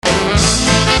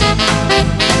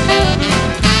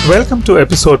Welcome to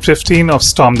episode 15 of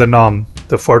Storm the Norm,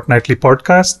 the fortnightly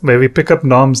podcast where we pick up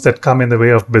norms that come in the way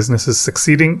of businesses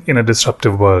succeeding in a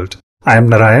disruptive world. I am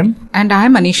Narayan. And I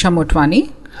am Anisha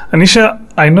Motwani.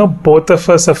 Anisha, I know both of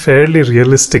us are fairly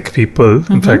realistic people.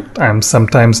 In fact, I'm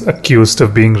sometimes accused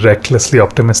of being recklessly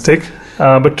optimistic.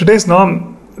 But today's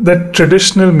norm, that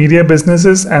traditional media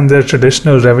businesses and their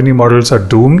traditional revenue models are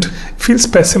doomed, feels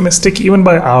pessimistic even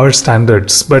by our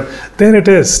standards. But there it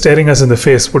is, staring us in the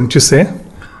face, wouldn't you say?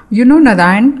 You know,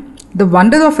 Narayan, the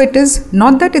wonder of it is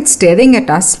not that it's staring at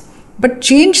us, but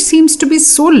change seems to be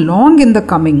so long in the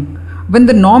coming, when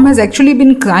the norm has actually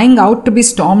been crying out to be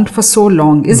stormed for so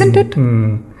long, isn't it?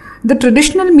 The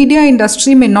traditional media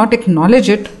industry may not acknowledge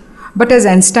it, but as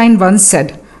Einstein once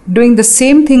said, doing the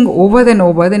same thing over and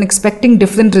over and expecting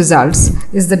different results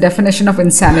is the definition of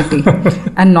insanity,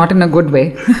 and not in a good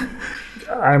way.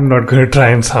 I'm not going to try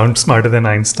and sound smarter than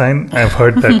Einstein. I've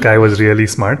heard that guy was really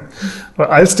smart. But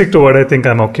I'll stick to what I think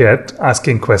I'm okay at,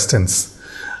 asking questions.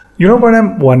 You know what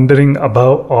I'm wondering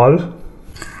above all?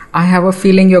 I have a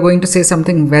feeling you're going to say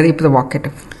something very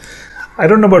provocative. I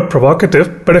don't know about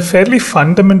provocative, but a fairly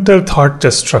fundamental thought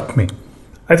just struck me.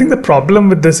 I think the problem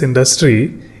with this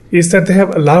industry is that they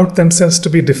have allowed themselves to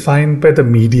be defined by the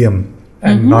medium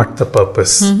and not the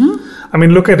purpose. I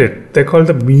mean, look at it. They're called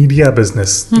the media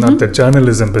business, not the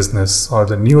journalism business or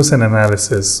the news and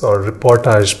analysis or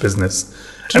reportage business.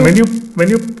 True. And when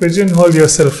you pigeonhole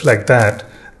yourself like that,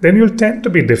 then you'll tend to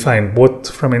be defined both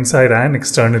from inside and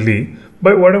externally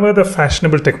by whatever the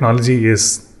fashionable technology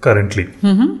is currently.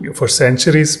 For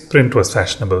centuries, print was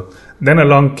fashionable. Then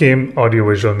along came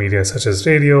audiovisual media such as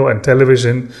radio and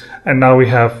television, and now we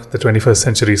have the 21st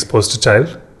century's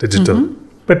posterchild, digital.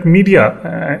 But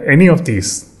media, any of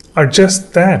these, are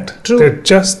just that. True. They're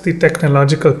just the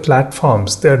technological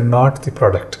platforms. They're not the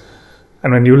product.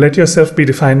 And when you let yourself be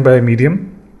defined by a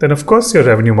medium, then of course your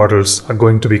revenue models are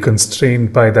going to be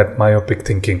constrained by that myopic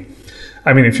thinking.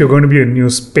 I mean, if you're going to be a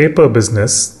newspaper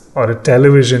business or a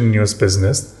television news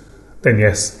business, then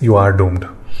yes, you are doomed.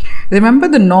 Remember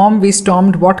the norm we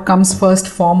stormed, what comes first,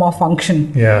 form or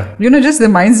function? Yeah. Just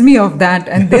reminds me of that.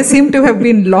 And they seem to have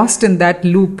been lost in that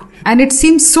loop. And it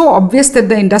seems so obvious that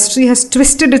the industry has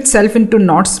twisted itself into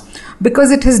knots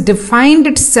because it has defined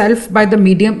itself by the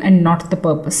medium and not the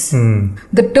purpose.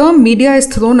 The term media is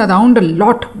thrown around a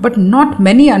lot, but not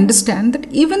many understand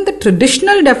that even the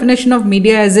traditional definition of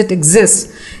media as it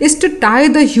exists is to tie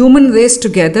the human race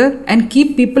together and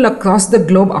keep people across the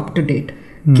globe up to date.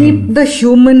 Keep the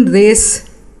human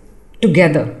race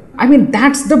together. I mean,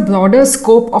 that's the broader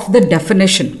scope of the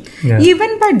definition. Yeah.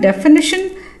 Even by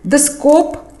definition, the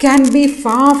scope can be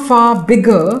far, far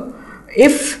bigger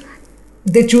if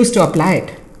they choose to apply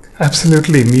it.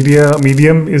 Absolutely.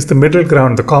 Medium is the middle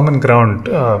ground, the common ground,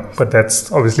 but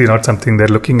that's obviously not something they're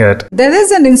looking at. There is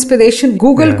an inspiration.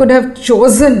 Google could have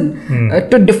chosen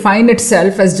to define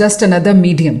itself as just another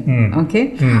medium.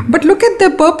 Okay, but look at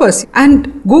their purpose.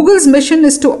 And Google's mission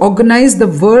is to organize the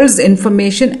world's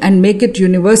information and make it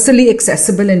universally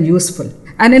accessible and useful.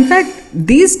 And in fact,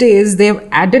 these days they've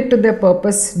added to their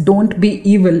purpose, don't be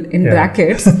evil in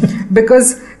brackets,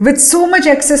 because with so much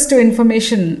access to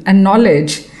information and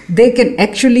knowledge, they can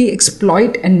actually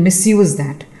exploit and misuse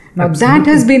that. Now that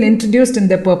has been introduced in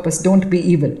their purpose, don't be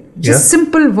evil. Just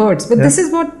simple words. But this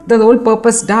is what the role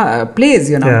purpose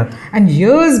plays, And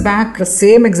years back, the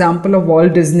same example of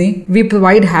Walt Disney, we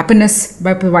provide happiness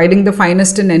by providing the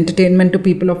finest in entertainment to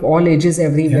people of all ages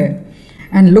everywhere.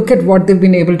 And look at what they've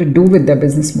been able to do with their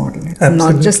business model. It's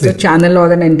not just a channel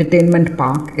or an entertainment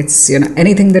park. It's,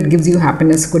 anything that gives you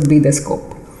happiness could be the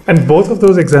scope. And both of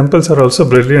those examples are also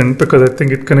brilliant because I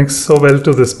think it connects so well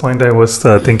to this point I was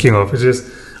thinking of, which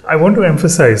is I want to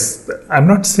emphasize, I'm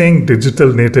not saying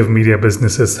digital native media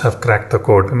businesses have cracked the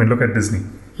code. I mean, look at Disney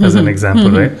as an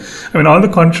example, right? I mean, on the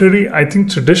contrary, I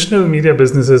think traditional media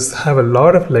businesses have a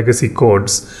lot of legacy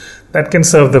codes that can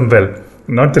serve them well.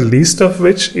 Not the least of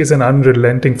which is an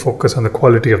unrelenting focus on the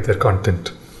quality of their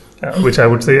content, which I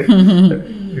would say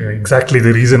exactly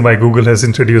the reason why Google has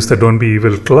introduced the don't be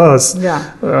evil clause.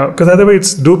 Because otherwise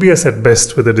it's dubious at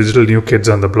best with the digital new kids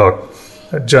on the block.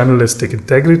 Journalistic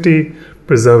integrity,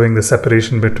 preserving the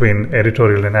separation between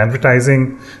editorial and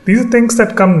advertising. These are things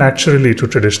that come naturally to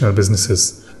traditional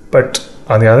businesses. But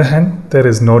on the other hand, there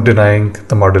is no denying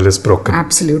the model is broken.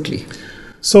 Absolutely.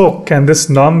 So can this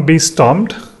norm be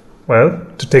stormed? Well,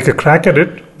 to take a crack at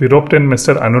it, we roped in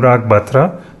Mr. Anurag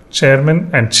Batra, Chairman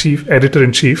and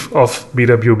Editor-in-Chief of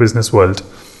BW Businessworld.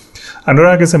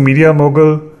 Anurag is a media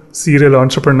mogul, serial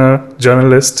entrepreneur,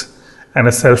 journalist, and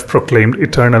a self-proclaimed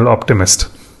eternal optimist.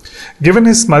 Given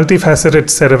his multifaceted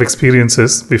set of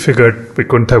experiences, we figured we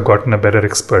couldn't have gotten a better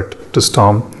expert to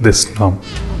storm this norm.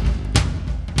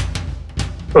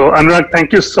 So, Anurag,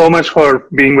 thank you so much for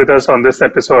being with us on this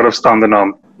episode of Storm the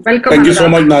Norm. Welcome. Thank you so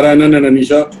much, Narayanan and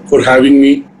Anisha, for having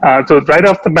me. So, right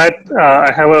off the bat,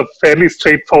 I have a fairly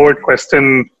straightforward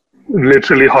question,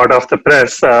 literally hot off the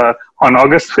press. On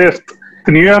August 5th,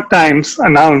 the New York Times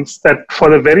announced that for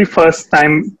the very first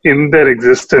time in their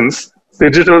existence,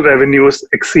 digital revenues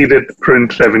exceeded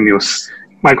print revenues.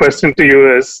 My question to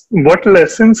you is, what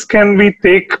lessons can we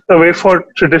take away for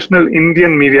traditional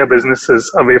Indian media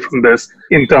businesses away from this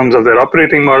in terms of their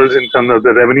operating models, in terms of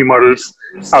their revenue models?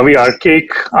 Are we archaic?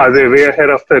 Are they way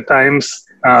ahead of their times?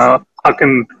 How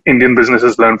can Indian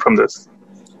businesses learn from this?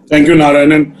 Thank you,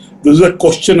 Narayanan. This is a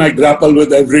question I grapple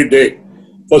with every day.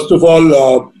 First of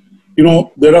all,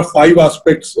 there are 5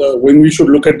 aspects when we should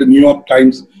look at the New York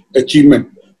Times achievement.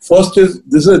 First is,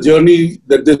 this is a journey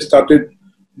that they started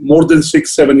more than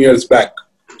 6-7 years back.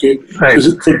 Okay, right.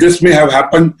 So this may have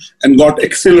happened and got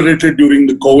accelerated during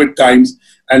the COVID times.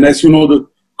 And as you know, the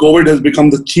COVID has become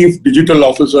the chief digital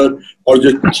officer or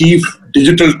the chief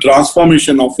digital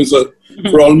transformation officer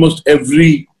for almost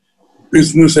every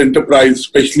business enterprise,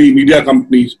 especially media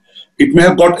companies. It may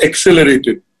have got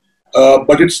accelerated,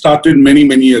 but it started many,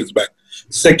 many years back.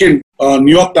 Second,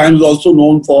 New York Times is also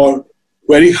known for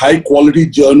very high quality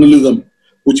journalism,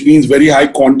 which means very high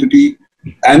quantity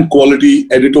and quality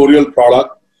editorial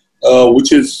product,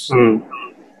 which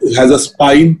has a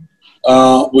spine,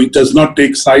 which does not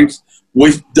take sides,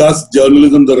 which does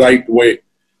journalism the right way.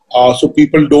 So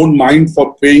people don't mind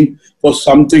for paying for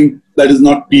something that is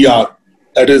not PR,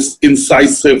 that is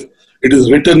incisive. It is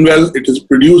written well, it is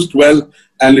produced well,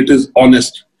 and it is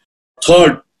honest.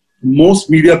 Third, most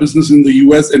media business in the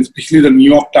US, and especially the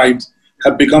New York Times,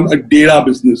 have become a data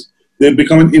business. They've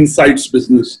become an insights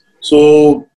business.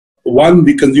 So one,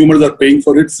 the consumers are paying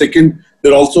for it. Second,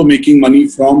 they're also making money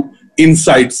from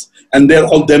insights, and they're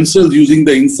all themselves using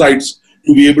the insights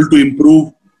to be able to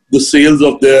improve the sales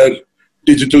of their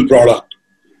digital product.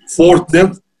 Fourth,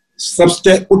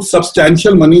 they've put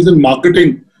substantial monies in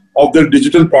marketing of their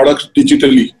digital products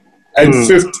digitally. And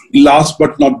fifth, last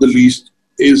but not the least,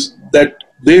 is that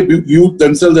they view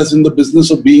themselves as in the business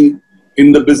of being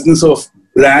in the business of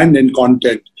brand and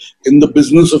content, in the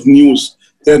business of news.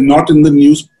 They're not in the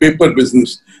newspaper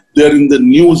business. They're in the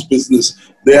news business.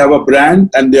 They have a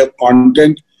brand and they have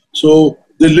content. So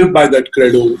they live by that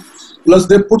credo. Plus,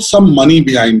 they put some money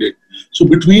behind it. So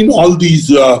between all these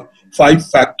 5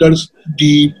 factors,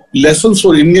 the lessons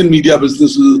for Indian media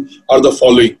businesses are the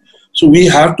following. So we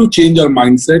have to change our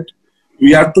mindset.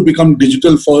 We have to become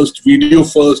digital first, video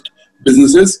first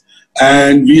businesses,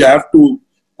 and we have to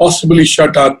possibly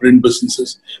shut our print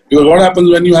businesses. Because what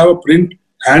happens when you have a print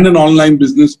and an online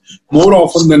business, more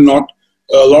often than not,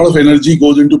 a lot of energy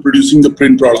goes into producing the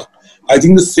print product. I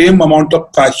think the same amount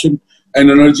of passion and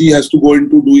energy has to go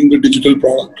into doing the digital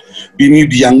product. We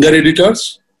need younger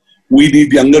editors, we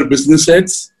need younger business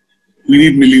heads, we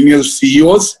need millennial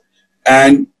CEOs,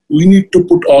 and we need to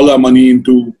put all our money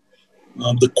into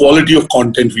the quality of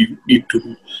content we need to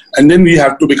do. And then we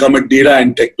have to become a data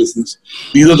and tech business.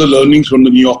 These are the learnings from the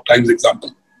New York Times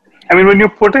example. I mean, when you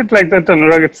put it like that,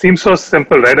 Anurag, it seems so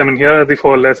simple, right? I mean, here are the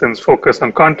 4 lessons. Focus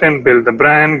on content, build the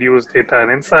brand, use data and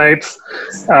insights,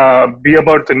 be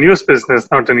about the news business,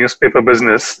 not the newspaper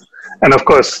business. And of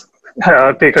course,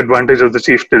 take advantage of the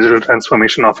Chief Digital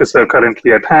Transformation Officer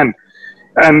currently at hand.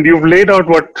 And you've laid out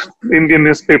what Indian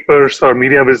newspapers or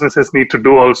media businesses need to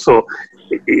do also.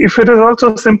 If it is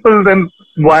also simple, then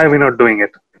why are we not doing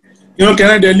it? Can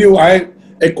I tell you, I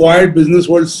acquired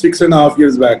Businessworld 6.5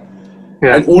 years back.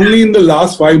 Yeah. And only in the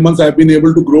last 5 months, I've been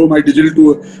able to grow my digital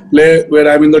to a play where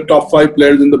I'm in the top 5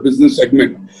 players in the business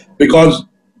segment. Because,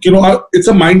 it's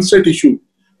a mindset issue.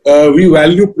 We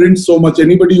value print so much.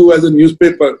 Anybody who has a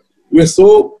newspaper, we're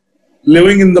so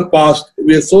living in the past.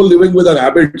 We're so living with our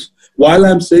habits. While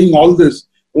I'm saying all this,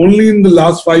 only in the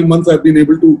last 5 months, I've been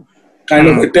able to kind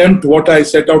of attempt what I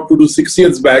set out to do 6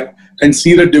 years back and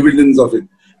see the dividends of it.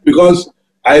 Because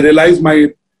I realized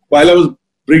while I was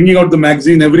bringing out the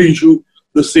magazine, every issue,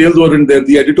 the sales weren't there.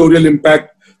 The editorial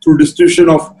impact through distribution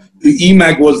of the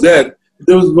e-mag was there.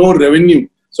 There was no revenue.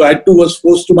 So I was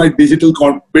forced to build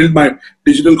my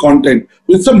digital content.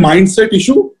 It's a mindset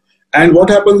issue. And what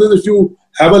happens is if you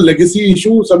have a legacy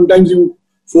issue, sometimes you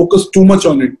focus too much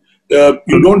on it.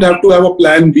 You don't have to have a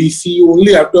plan B, C. You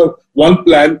only have to have one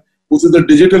plan, which is the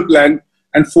digital plan,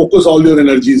 and focus all your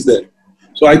energies there.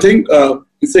 So I think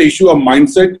it's an issue of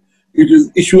mindset. It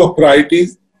is issue of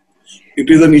priorities. It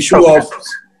is an issue of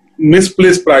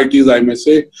misplaced priorities, I may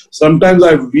say. Sometimes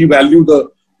we value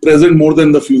the present more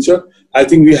than the future. I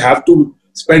think we have to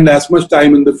spend as much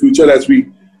time in the future as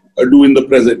we do in the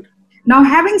present. Now,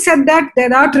 having said that,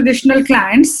 there are traditional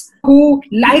clients who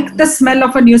like the smell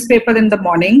of a newspaper in the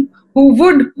morning, who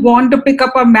would want to pick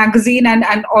up a magazine and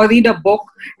or read a book.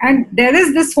 And there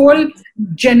is this whole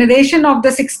generation of the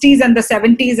 60s and the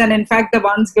 70s, and in fact, the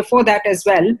ones before that as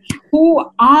well, who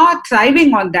are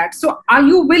thriving on that. So are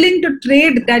you willing to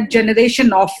trade that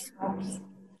generation off?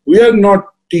 We are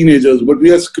not teenagers, but we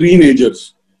are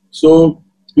screenagers. So,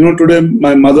 today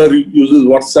my mother uses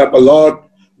WhatsApp a lot.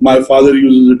 My father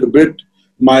uses it a bit.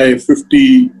 My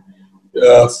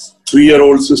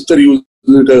 53-year-old sister uses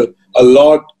it a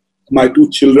lot. My 2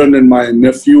 children and my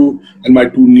nephew and my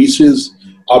 2 nieces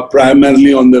are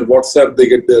primarily on their WhatsApp. They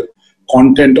get their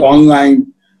content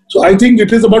online. So I think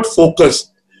it is about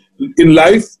focus. In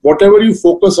life, whatever you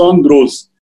focus on grows.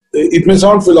 It may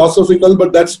sound philosophical,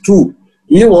 but that's true.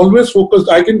 We have always focused.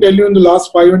 I can tell you in the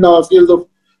last 6.5 years of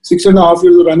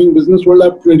running Businessworld,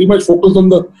 I've pretty much focused on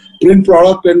the print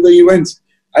product and the events.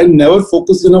 I never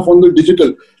focused enough on the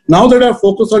digital. Now that I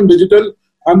focus on digital,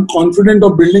 I'm confident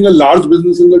of building a large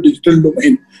business in the digital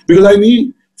domain,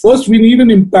 because we need an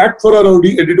impact for our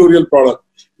editorial product.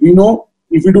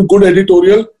 If we do good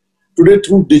editorial today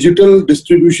through digital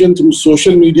distribution, through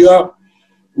social media,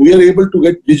 we are able to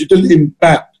get digital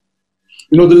impact.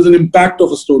 There is an impact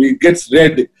of a story. It gets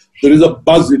read. There is a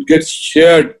buzz. It gets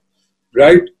shared,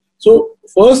 right? So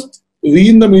first, we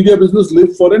in the media business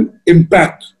live for an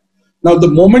impact. Now, the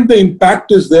moment the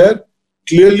impact is there,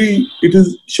 clearly it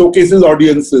showcases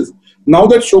audiences. Now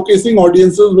that showcasing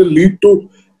audiences will lead to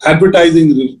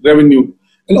advertising revenue.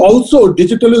 And also,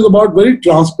 digital is about very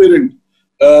transparent.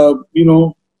 So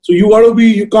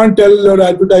you can't tell your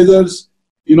advertisers,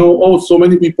 so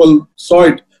many people saw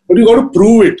it, but you got to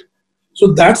prove it.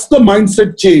 So that's the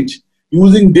mindset change,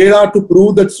 using data to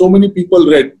prove that so many people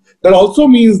read. That also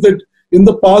means that in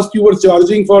the past you were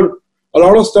charging for a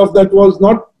lot of stuff that was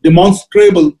not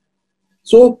demonstrable.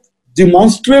 So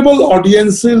demonstrable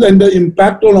audiences and the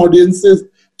impact on audiences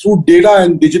through data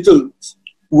and digital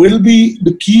will be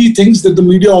the key things that the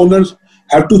media owners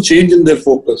have to change in their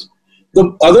focus.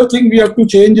 The other thing we have to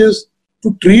change is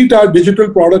to treat our digital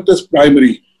product as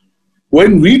primary.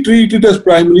 When we treat it as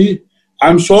primary,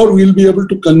 I'm sure we'll be able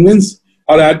to convince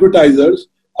our advertisers,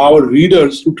 our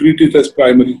readers to treat it as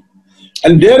primary.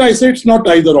 And dare I say, it's not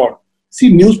either or.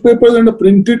 See, newspapers and a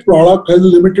printed product has a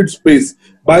limited space.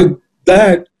 By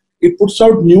that, it puts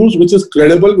out news which is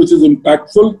credible, which is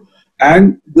impactful,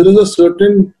 and there is a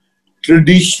certain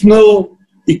traditional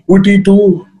equity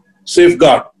to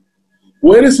safeguard.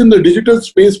 Whereas in the digital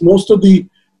space, most of the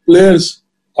players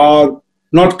are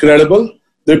not credible.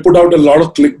 They put out a lot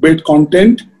of clickbait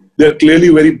content. They're clearly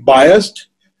very biased.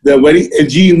 They're very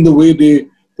edgy in the way they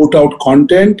put out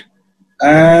content.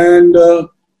 And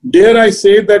dare I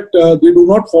say that they do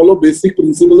not follow basic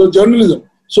principles of journalism.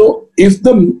 So if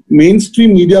the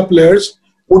mainstream media players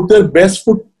put their best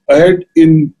foot ahead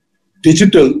in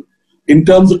digital, in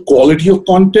terms of quality of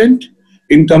content,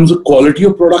 in terms of quality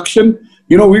of production,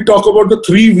 we talk about the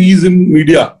 3 V's in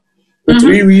media. The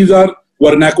 3 V's are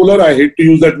vernacular, I hate to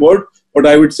use that word, but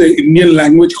I would say Indian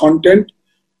language content,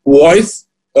 voice,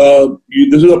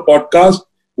 this is a podcast,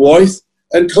 voice,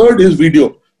 and third is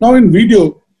video. Now in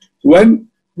video, when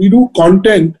we do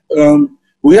content,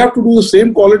 we have to do the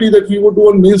same quality that we would do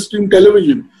on mainstream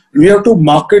television. We have to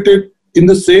market it in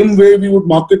the same way we would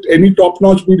market any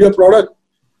top-notch media product.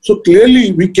 So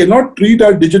clearly, we cannot treat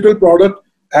our digital product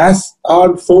as our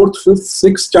 4th, 5th,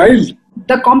 6th child.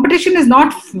 The competition is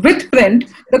not with print.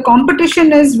 The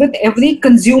competition is with every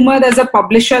consumer as a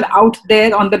publisher out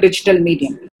there on the digital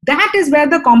medium. That is where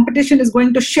the competition is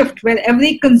going to shift, where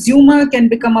every consumer can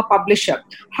become a publisher.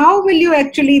 How will you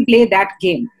actually play that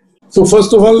game? So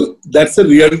first of all, that's a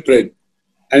real trend,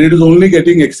 and it is only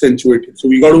getting accentuated. So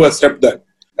we got to accept that.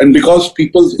 And because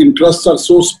people's interests are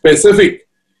so specific,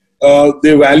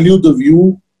 they value the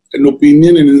view and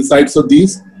opinion and insights of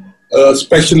these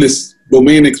specialists,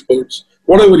 domain experts,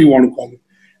 whatever you want to call it.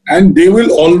 And they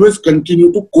will always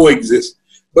continue to coexist.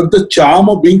 But the charm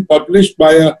of being published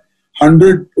by a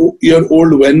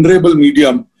 100-year-old venerable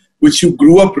medium, which you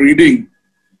grew up reading,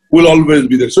 will always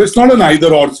be there. So it's not an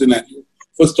either-or scenario,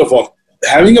 first of all.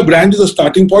 Having a brand is a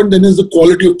starting point, then is the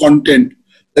quality of content,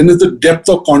 then is the depth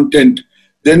of content,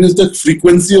 then is the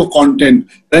frequency of content,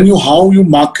 then how you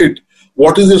market,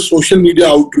 what is your social media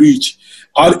outreach,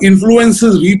 are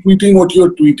influencers retweeting what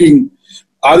you're tweeting,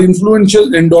 are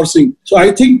influencers endorsing. So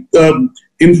I think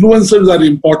influencers are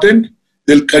important.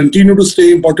 They'll continue to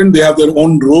stay important. They have their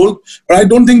own role. But I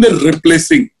don't think they're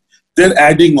replacing. They're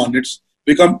adding on. It's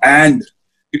become and.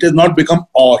 It has not become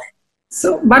or.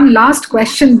 So one last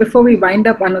question before we wind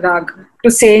up, Anurag,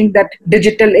 to saying that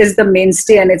digital is the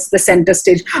mainstay and it's the center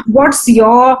stage. What's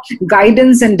your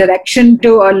guidance and direction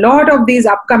to a lot of these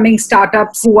upcoming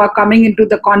startups who are coming into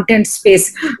the content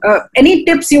space? Any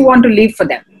tips you want to leave for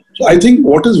them? So I think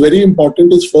what is very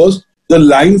important is first the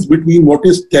lines between what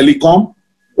is telecom,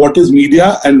 what is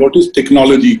media, and what is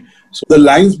technology. So the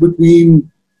lines between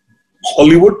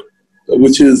Hollywood,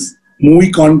 which is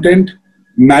movie content,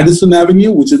 Madison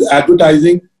Avenue, which is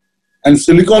advertising, and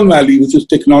Silicon Valley, which is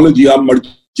technology, are merging.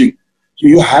 So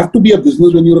you have to be a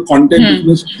business when you're a content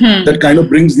business that kind of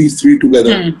brings these three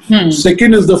together.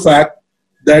 Second is the fact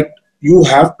that you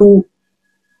have to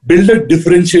build a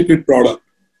differentiated product.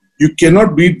 You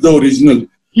cannot beat the original.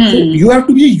 So you have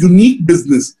to be a unique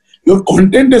business. Your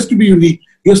content has to be unique.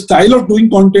 Your style of doing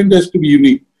content has to be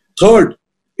unique. Third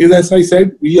is, as I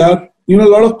said, we are, a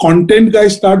lot of content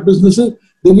guys start businesses.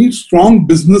 They need strong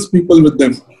business people with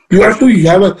them. You have to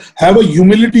have a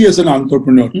humility as an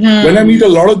entrepreneur. When I meet a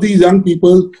lot of these young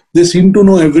people, they seem to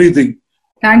know everything.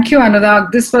 Thank you,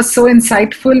 Anurag. This was so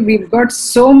insightful. We've got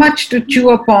so much to chew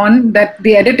upon that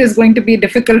the edit is going to be a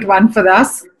difficult one for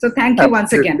us. So thank you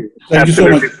once again. Thank you so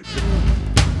much.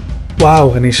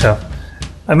 Wow, Anisha.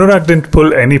 Anurag didn't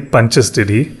pull any punches, did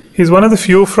he? He's one of the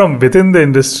few from within the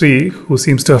industry who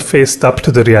seems to have faced up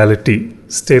to the reality,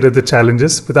 stated the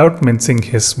challenges without mincing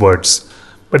his words.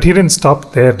 But he didn't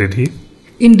stop there, did he?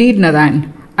 Indeed,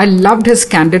 Narayan. I loved his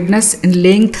candidness in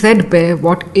laying threadbare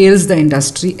what ails the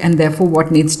industry and therefore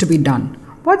what needs to be done.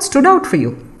 What stood out for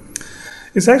you?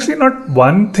 It's actually not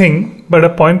one thing, but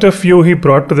a point of view he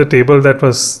brought to the table that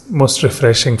was most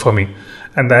refreshing for me.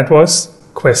 And that was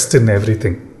question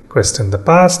everything. Question the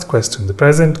past, question the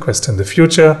present, question the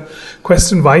future,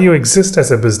 question why you exist as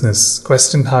a business,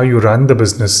 question how you run the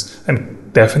business,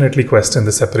 and definitely question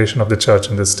the separation of the church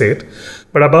and the state.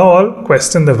 But above all,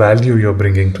 question the value you're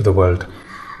bringing to the world.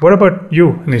 What about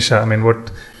you, Anisha? I mean,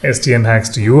 what STN hacks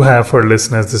do you have for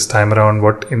listeners this time around?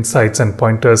 What insights and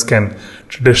pointers can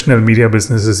traditional media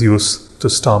businesses use to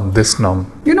storm this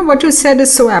norm? What you said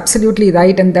is so absolutely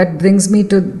right. And that brings me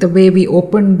to the way we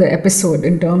opened the episode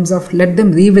in terms of let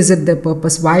them revisit their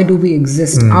purpose. Why do we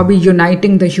exist? Are we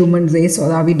uniting the human race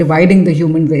or are we dividing the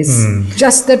human race?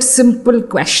 Just that simple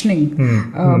questioning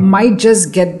might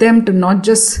just get them to not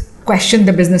just question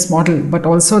the business model, but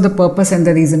also the purpose and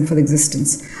the reason for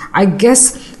existence. I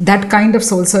guess that kind of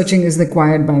soul searching is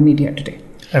required by media today.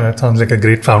 And that sounds like a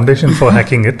great foundation for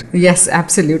hacking it. Yes,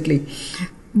 absolutely.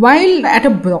 While at a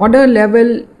broader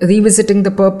level, revisiting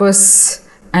the purpose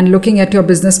and looking at your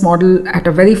business model at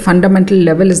a very fundamental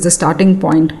level is the starting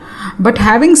point. But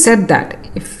having said that,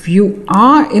 if you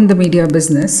are in the media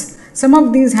business, some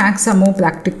of these hacks are more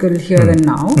practical here and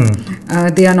now.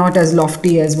 They are not as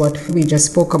lofty as what we just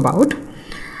spoke about.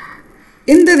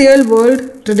 In the real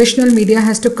world, traditional media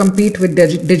has to compete with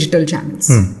digital channels.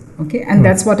 Okay, and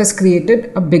that's what has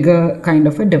created a bigger kind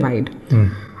of a divide.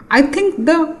 I think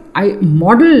the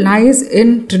model lies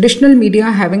in traditional media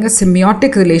having a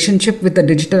symbiotic relationship with the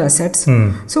digital assets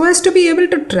so as to be able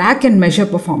to track and measure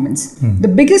performance. The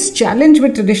biggest challenge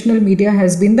with traditional media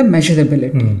has been the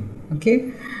measurability.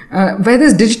 Okay.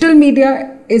 Whereas digital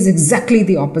media is exactly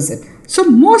the opposite. So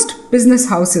most business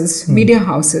houses, media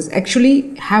houses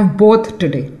actually have both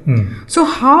today. So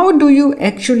how do you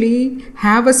actually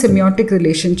have a semiotic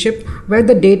relationship where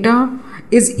the data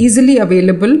is easily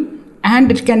available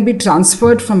and it can be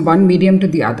transferred from one medium to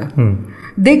the other?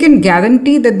 They can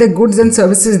guarantee that the goods and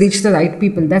services reach the right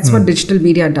people. That's what digital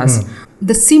media does.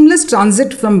 The seamless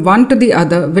transit from one to the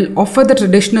other will offer the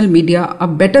traditional media a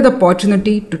better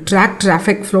opportunity to track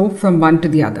traffic flow from one to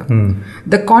the other.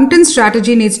 The content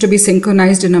strategy needs to be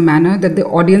synchronized in a manner that the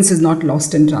audience is not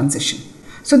lost in transition.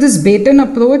 So this bait-in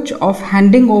approach of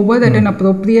handing over at an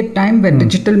appropriate time where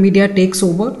digital media takes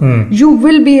over, you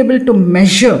will be able to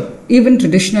measure even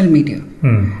traditional media.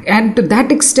 And to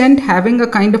that extent, having a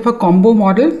kind of a combo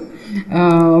model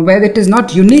where it is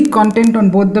not unique content on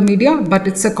both the media, but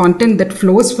it's a content that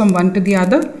flows from one to the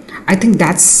other, I think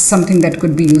that's something that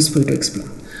could be useful to explore.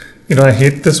 I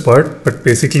hate this word, but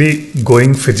basically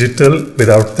going phygital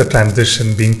without the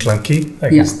transition being clunky. I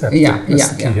guess that's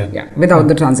the key. Without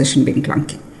the transition being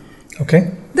clunky.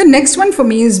 Okay. The next one for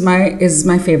me is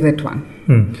my favorite one.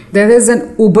 There is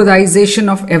an Uberization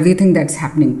of everything that's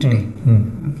happening today.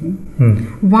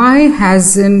 Why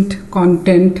hasn't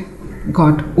content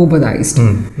got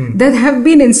Uberized? There have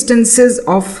been instances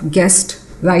of guest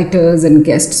writers and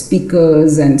guest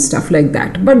speakers and stuff like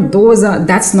that, but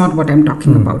that's not what I'm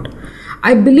talking about.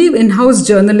 I believe in-house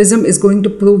journalism is going to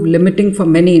prove limiting for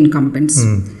many incumbents.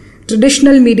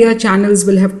 traditional media channels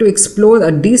will have to explore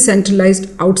a decentralized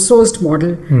outsourced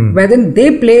model wherein they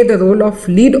play the role of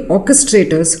lead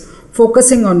orchestrators,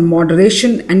 focusing on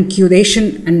moderation and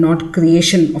curation and not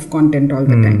creation of content all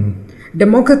the time.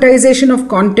 Democratization of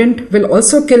content will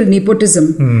also kill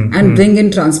nepotism and bring in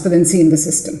transparency in the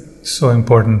system. So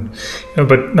important.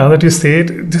 But now that you say it,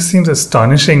 it just seems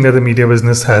astonishing that the media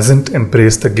business hasn't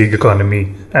embraced the gig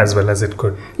economy as well as it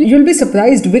could. You'll be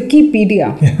surprised. Wikipedia,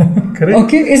 correct.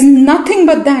 Okay, is nothing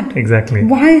but that. Exactly.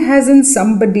 Why hasn't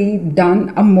somebody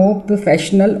done a more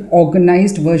professional,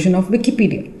 organized version of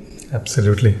Wikipedia?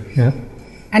 Absolutely. Yeah.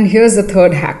 And here's the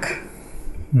third hack.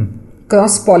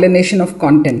 Cross-pollination of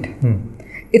content.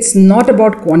 It's not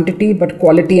about quantity but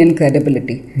quality and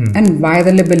credibility and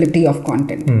viralability of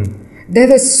content. There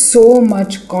is so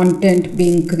much content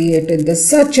being created. There's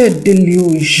such a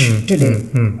deluge today.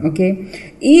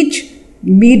 Okay, each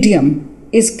medium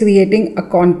is creating a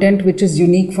content which is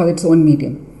unique for its own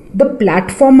medium. The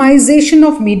platformization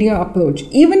of media approach,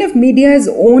 even if media is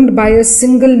owned by a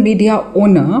single media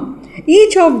owner,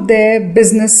 each of their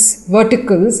business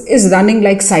verticals is running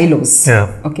like silos.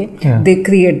 Okay, they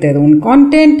create their own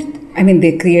content. I mean,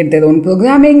 they create their own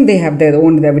programming. They have their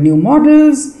own revenue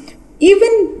models.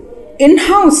 Even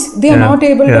in-house, they are not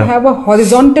able to have a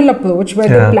horizontal approach where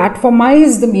they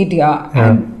platformize the media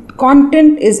and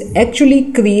content is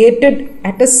actually created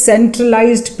at a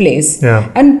centralized place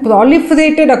and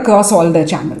proliferated across all the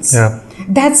channels.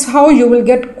 That's how you will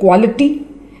get quality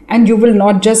and you will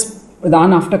not just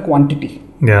run after quantity.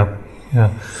 I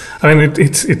mean,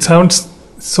 it sounds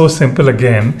so simple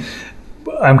again.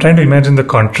 I'm trying to imagine the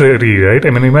contrary, right?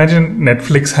 I mean, imagine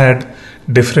Netflix had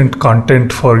different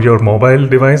content for your mobile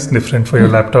device, different for your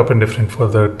laptop and different for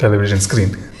the television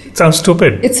screen. It sounds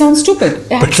stupid. It sounds stupid.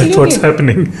 Absolutely. But that's what's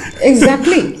happening.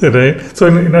 Exactly. Right? So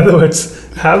in other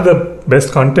words, have the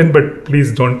best content, but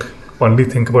please don't only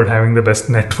think about having the best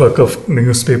network of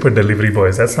newspaper delivery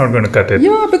boys. That's not going to cut it.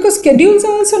 Yeah, because schedules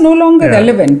are also no longer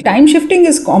relevant. Time shifting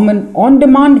is common.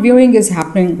 On-demand viewing is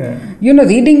happening.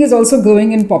 Reading is also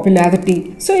growing in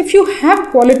popularity. So if you have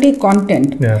quality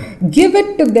content, give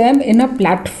it to them in a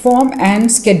platform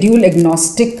and schedule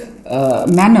agnostic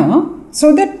manner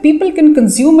so that people can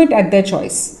consume it at their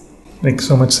choice. Makes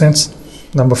so much sense.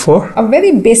 Number 4. A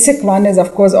very basic one is,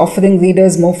 of course, offering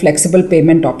readers more flexible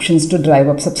payment options to drive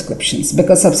up subscriptions.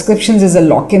 Because subscriptions is a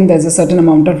lock-in, there's a certain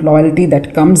amount of loyalty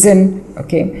that comes in.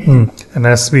 Okay. And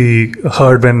as we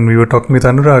heard when we were talking with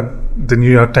Anurag, the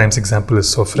New York Times example is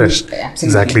so fresh. Absolutely.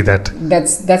 Exactly that.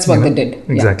 That's what they did.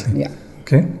 Exactly.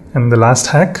 Okay. And the last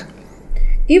hack?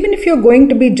 Even if you're going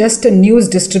to be just a news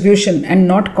distribution and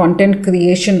not content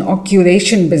creation or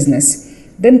curation business,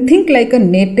 then think like a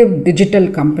native digital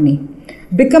company.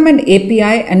 Become an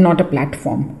API and not a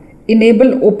platform.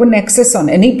 Enable open access on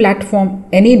any platform,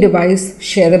 any device,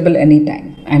 shareable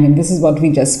anytime. I mean, this is what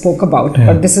we just spoke about,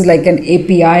 but this is like an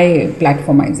API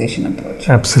platformization approach.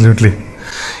 Absolutely.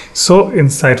 So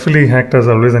insightfully hacked as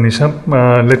always, Anisha.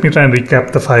 Let me try and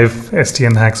recap the 5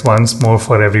 STN hacks once more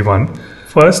for everyone.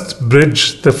 First,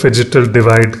 bridge the phygital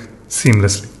divide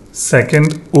seamlessly. Second,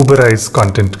 Uberize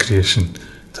content creation.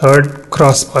 Third,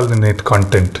 cross-pollinate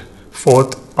content.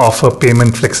 Fourth, offer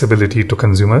payment flexibility to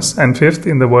consumers. And fifth,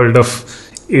 in the world of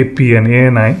AP and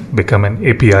ANI, become an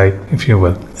API, if you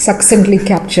will. Succinctly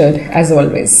captured, as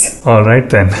always. All right,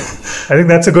 then. I think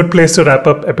that's a good place to wrap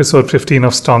up episode 15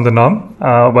 of Storm the Norm.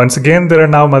 Once again, there are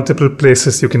now multiple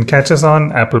places you can catch us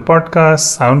on: Apple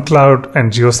Podcasts, SoundCloud,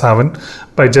 and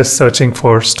JioSaavn by just searching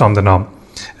for Storm the Norm.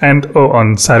 And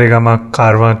on Saregama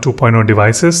Carva 2.0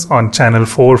 devices on channel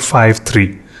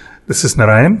 453. This is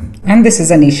Narayan. And this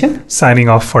is Anisha. Signing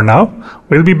off for now.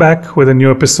 We'll be back with a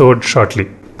new episode shortly.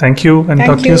 Thank you and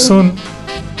talk to you soon.